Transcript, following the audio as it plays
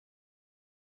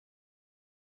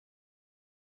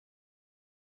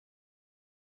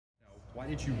Why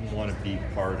did you want to be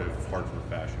part of Hartford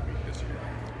Fashion Week this year?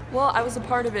 Well, I was a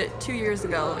part of it 2 years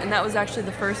ago, and that was actually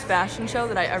the first fashion show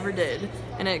that I ever did,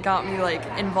 and it got me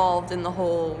involved in the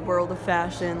whole world of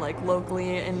fashion,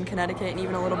 locally in Connecticut and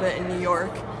even a little bit in New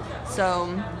York.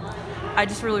 So I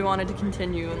just really wanted to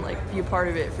continue and be a part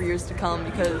of it for years to come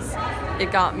because it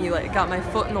got me got my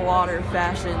foot in the water of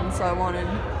fashion. So I wanted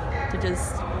to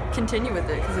just continue with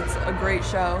it because it's a great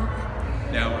show.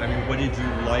 Now, what did you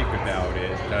like about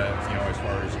it? As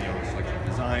far as selection of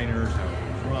designers, how it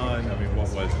was run. What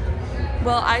was it?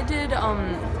 Well, I did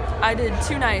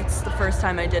 2 nights the first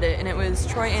time I did it, and it was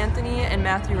Troy Anthony and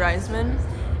Matthew Reisman,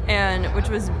 and which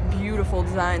was beautiful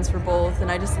designs for both.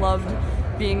 And I just loved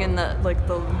being in the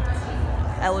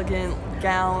elegant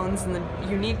gowns and the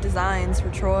unique designs for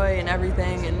Troy and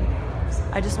everything. And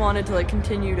I just wanted to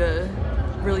continue to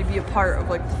really be a part of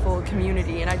the full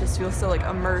community, and I just feel so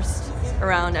immersed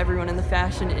around everyone in the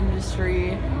fashion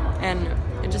industry, and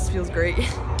it just feels great.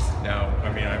 Now,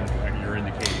 you're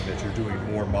indicating that you're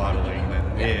doing more modeling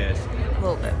than this. A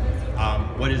little bit.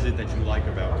 What is it that you like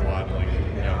about modeling?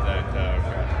 That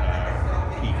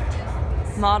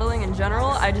peaked. Modeling in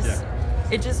general,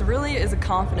 it just really is a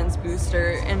confidence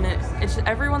booster, and it's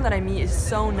everyone that I meet is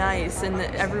so nice, and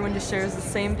everyone just shares the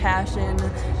same passion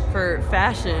for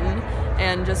fashion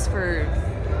and just for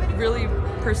really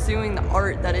pursuing the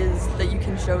art that you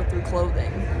can show through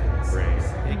clothing. Great,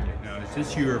 thank you. Now, is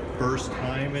this your first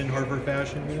time in Hartford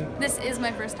Fashion Week? This is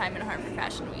my first time in Hartford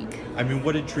Fashion Week.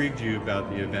 What intrigued you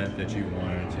about the event that you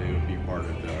wanted to be part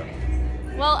of that?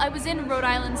 Well, I was in Rhode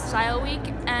Island Style Week,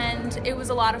 and it was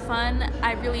a lot of fun.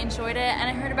 I really enjoyed it, and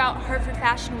I heard about Hartford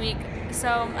Fashion Week,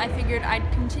 so I figured I'd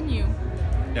continue.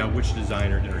 Now, which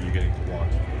designer are you getting to walk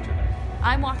for today?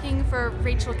 I'm walking for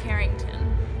Rachel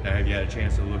Carrington. Now, have you had a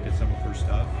chance to look at some of her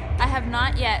stuff? I have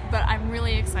not yet, but I'm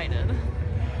really excited.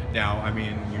 Now,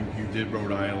 you did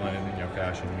Rhode Island,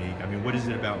 Fashion Week. What is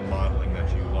it about modeling that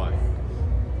you like?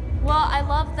 Well, I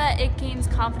love that it gains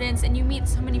confidence and you meet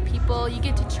so many people. You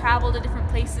get to travel to different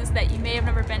places that you may have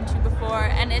never been to before,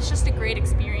 and it's just a great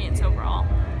experience overall.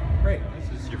 Great.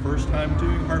 This is your first time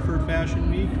doing Hartford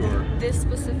Fashion Week, or? This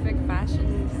specific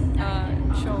fashion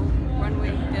show,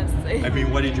 runway, yes.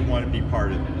 What did you want to be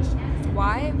part of this?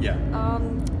 Why? Yeah.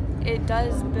 It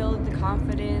does build the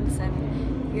confidence,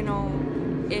 and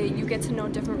you get to know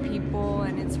different people,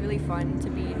 and it's really fun to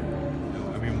be.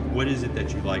 What is it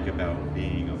that you like about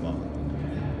being a model?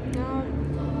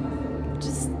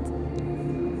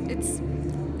 It's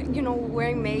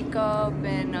wearing makeup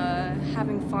and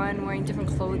having fun, wearing different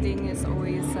clothing is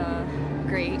always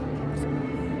great.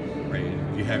 Great.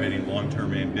 Do you have any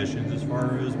long-term ambitions as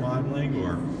far as modeling,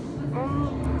 or? No,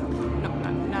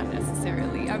 not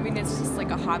necessarily. It's just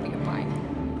a hobby of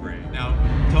mine. Great. Now,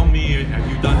 tell me, have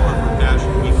you done Hartford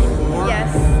Fashion Week before?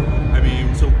 Yes.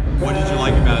 So what did you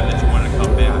like about it that you want to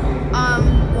come back?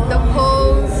 The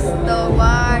pose, the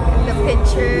walk, the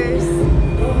pictures,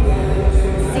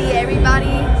 see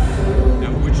everybody.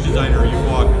 Now, which designer are you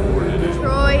walking for today?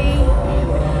 Troy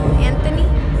Anthony.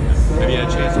 Have you had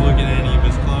a chance to look at any of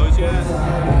his clothes yet?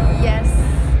 Yes.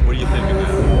 What do you think of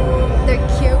them? They're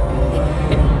cute.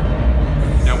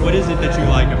 Now, what is it that you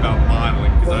like about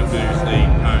modeling? Because obviously,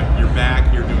 you're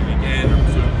back, you're doing it again,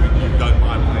 so you've done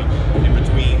modeling in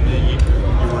between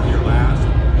your last.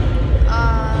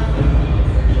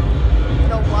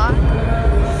 The walk.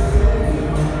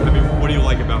 What do you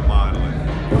like about modeling?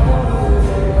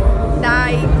 That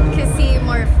I could see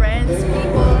more friends,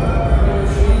 people.